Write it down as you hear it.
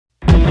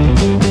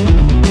Hello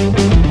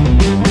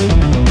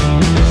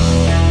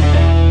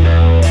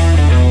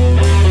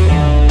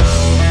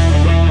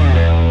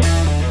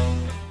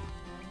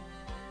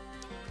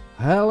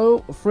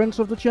friends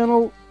of the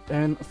channel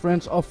and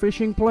friends of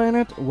Fishing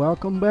Planet,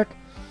 welcome back.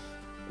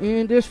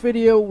 In this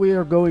video we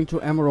are going to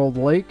Emerald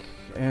Lake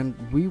and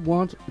we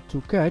want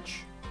to catch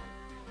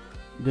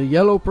the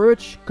yellow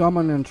perch,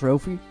 common and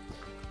trophy.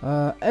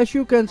 As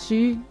you can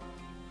see,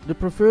 the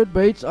preferred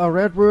baits are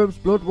redworms,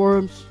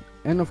 bloodworms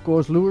and of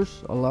course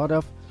lures, a lot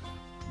of.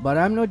 But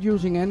I'm not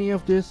using any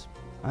of this,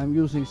 I'm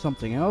using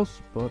something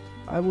else, but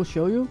I will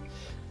show you.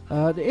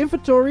 The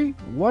inventory,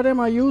 what am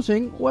I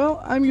using?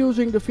 Well, I'm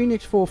using the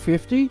Phoenix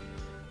 450.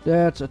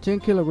 That's a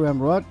 10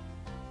 kilogram rod.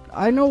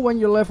 I know when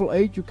you're level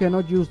 8 you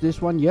cannot use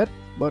this one yet,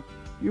 but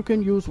you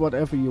can use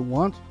whatever you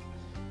want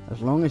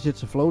as long as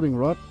it's a floating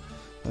rod.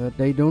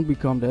 They don't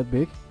become that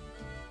big.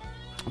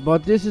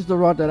 But this is the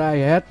rod that I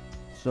had,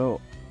 so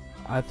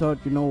I thought,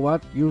 you know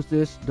what, use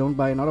this, don't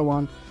buy another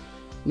one.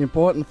 The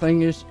important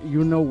thing is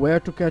you know where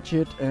to catch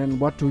it and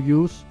what to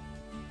use.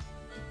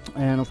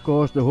 And of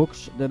course the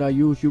hooks that I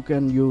use, you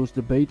can use.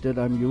 The bait that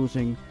I'm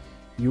using,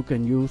 you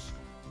can use.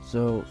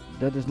 So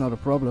that is not a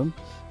problem.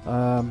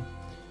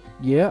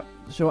 Yeah,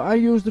 so I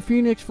use the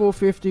Phoenix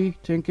 450,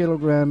 10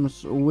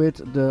 kilograms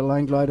with the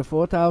Line Glider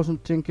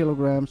 4000, 10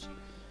 kilograms.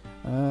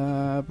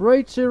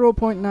 Braid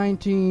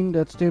 0.19,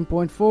 that's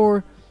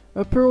 10.4.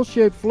 A pearl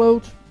shaped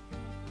float.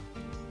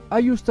 I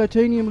use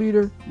titanium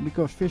leader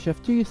because fish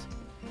have teeth.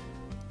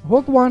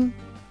 Hook 1,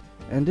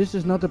 and this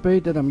is not the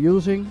bait that I'm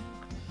using,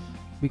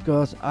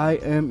 because I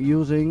am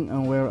using,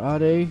 and where are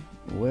they?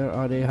 Where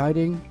are they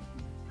hiding?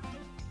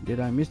 Did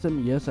I miss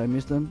them? Yes, I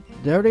missed them.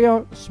 There they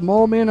are,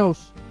 small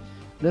minnows.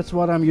 That's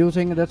what I'm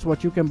using, and that's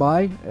what you can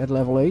buy at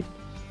level 8.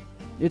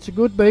 It's a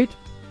good bait.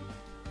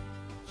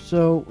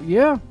 So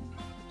yeah,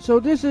 so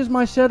this is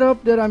my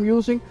setup that I'm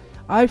using.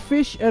 I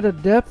fish at a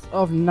depth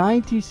of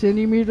 90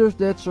 centimeters,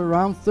 that's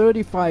around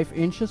 35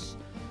 inches.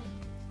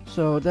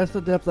 So that's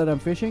the depth that I'm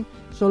fishing.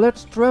 So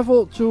let's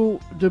travel to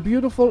the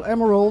beautiful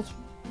Emerald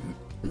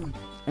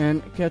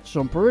and catch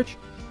some perch.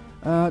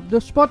 The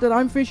spot that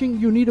I'm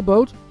fishing, you need a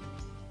boat.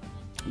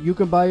 You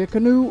can buy a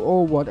canoe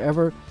or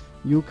whatever.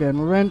 You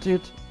can rent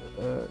it.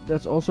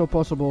 That's also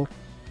possible.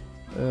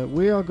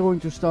 We are going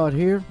to start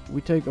here.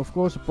 We take, of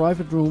course, a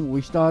private room.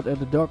 We start at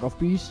the Dock of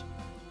Peace.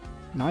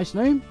 Nice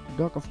name,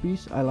 Dock of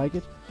Peace. I like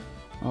it.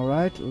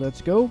 Alright,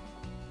 let's go.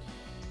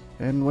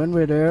 And when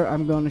we're there,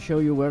 I'm gonna show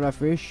you where I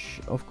fish.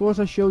 Of course,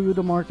 I show you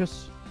the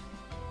markers.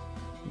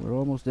 We're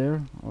almost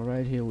there.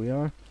 Alright, here we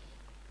are.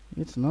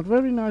 It's not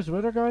very nice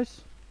weather,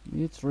 guys.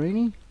 It's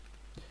rainy.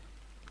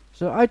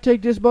 So I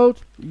take this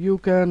boat. You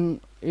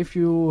can, if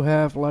you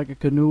have like a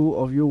canoe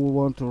or you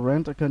want to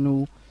rent a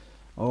canoe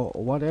or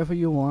whatever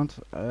you want.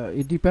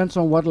 It depends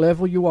on what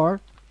level you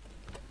are.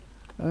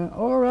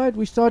 Alright,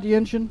 we start the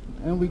engine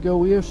and we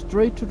go here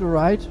straight to the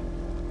right.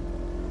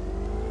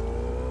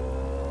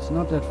 It's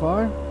not that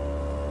far.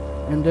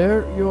 And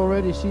there you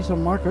already see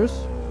some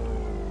markers.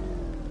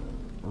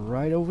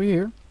 Right over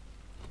here.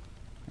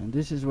 And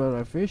this is where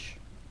I fish.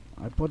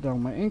 I put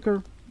down my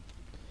anchor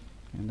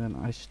and then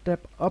I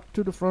step up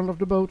to the front of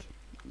the boat.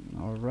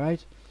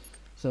 Alright,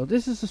 so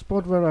this is the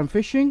spot where I'm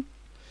fishing.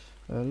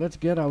 Let's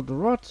get out the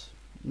rod.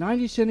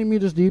 90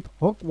 centimeters deep,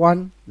 hook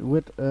 1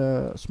 with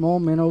small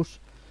minnows.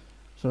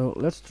 So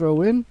let's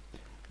throw in,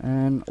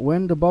 and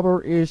when the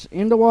bobber is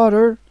in the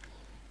water,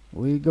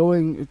 we're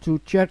going to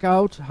check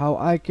out how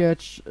I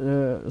catch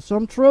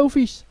some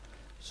trophies.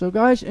 So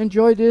guys,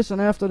 enjoy this,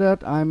 and after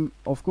that I'm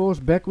of course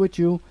back with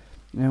you.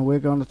 And we're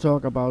going to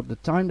talk about the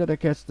time that I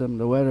catch them,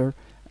 the weather,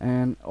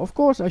 and of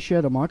course I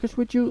share the markers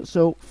with you.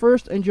 So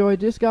first enjoy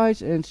this,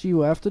 guys, and see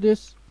you after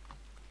this.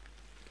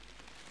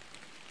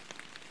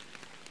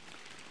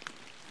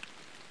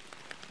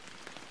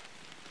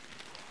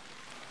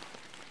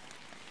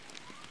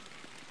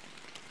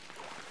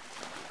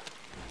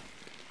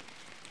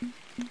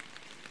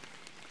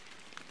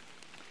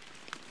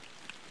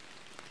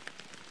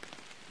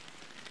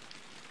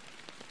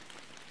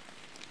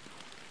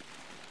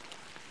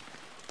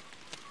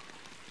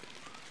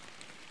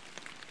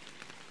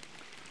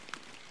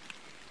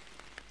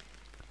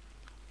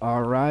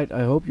 Alright,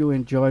 I hope you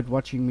enjoyed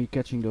watching me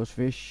catching those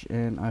fish,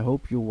 and I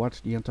hope you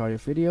watched the entire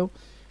video.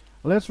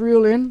 Let's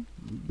reel in,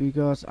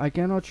 because I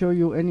cannot show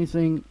you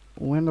anything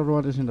when the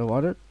rod is in the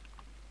water.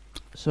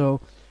 So,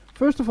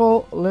 first of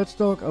all, let's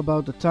talk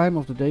about the time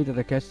of the day that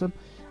I catch them.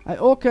 I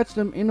all catch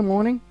them in the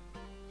morning,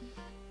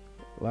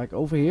 like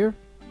over here.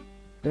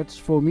 That's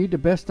for me the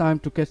best time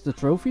to catch the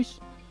trophies.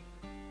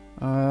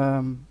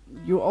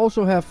 You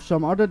also have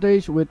some other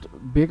days with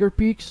bigger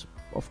peaks.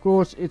 Of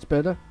course, it's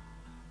better.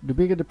 The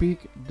bigger the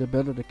peak, the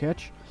better the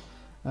catch.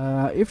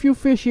 If you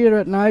fish here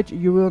at night,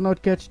 you will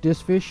not catch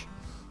this fish.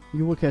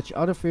 You will catch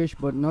other fish,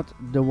 but not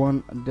the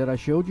one that I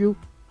showed you.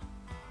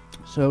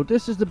 So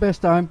this is the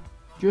best time,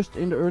 just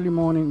in the early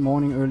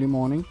morning, early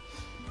morning.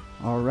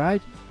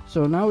 Alright,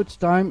 so now it's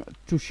time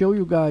to show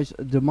you guys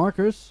the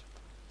markers.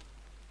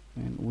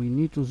 And we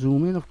need to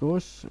zoom in, of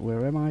course.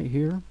 Where am I?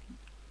 Here.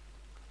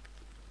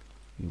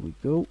 Here we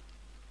go.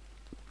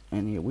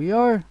 And here we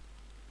are.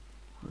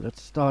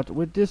 Let's start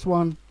with this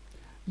one.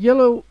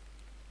 Yellow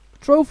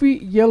trophy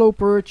yellow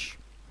perch.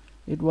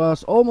 It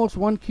was almost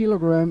 1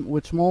 kilogram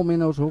with small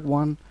minnows, hook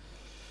 1.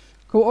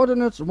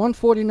 Coordinates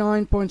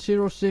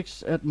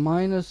 149.06 at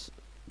minus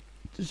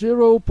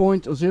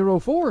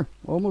 0.04,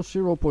 almost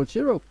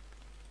 0.0.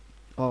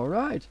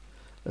 Alright,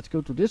 let's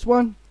go to this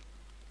one.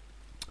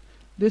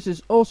 This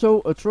is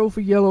also a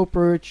trophy yellow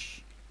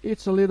perch.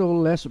 It's a little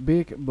less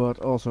big but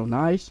also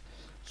nice.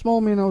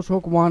 Small minnows,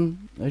 hook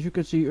 1. As you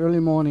can see, early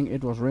morning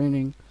it was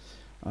raining.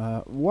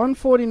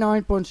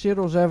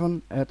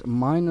 149.07 at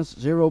minus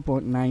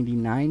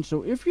 0.99.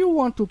 So if you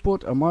want to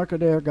put a marker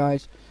there,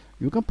 guys,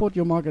 you can put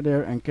your marker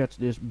there and catch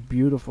this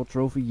beautiful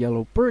trophy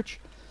yellow perch.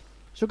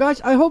 So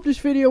guys, I hope this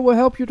video will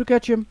help you to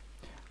catch him.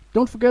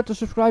 Don't forget to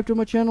subscribe to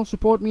my channel,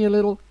 support me a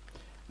little.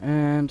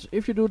 And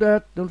if you do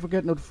that, don't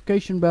forget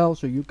notification bell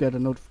so you get a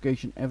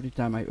notification every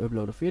time I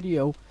upload a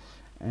video.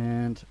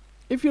 And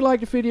if you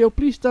like the video,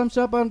 please thumbs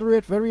up under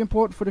it. Very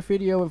important for the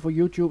video and for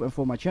YouTube and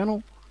for my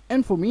channel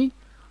and for me.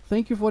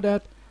 Thank you for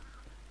that.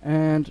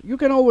 And you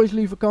can always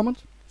leave a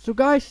comment. So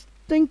guys,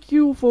 thank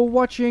you for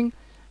watching.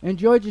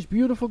 Enjoy this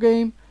beautiful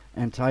game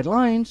and tight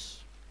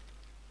lines.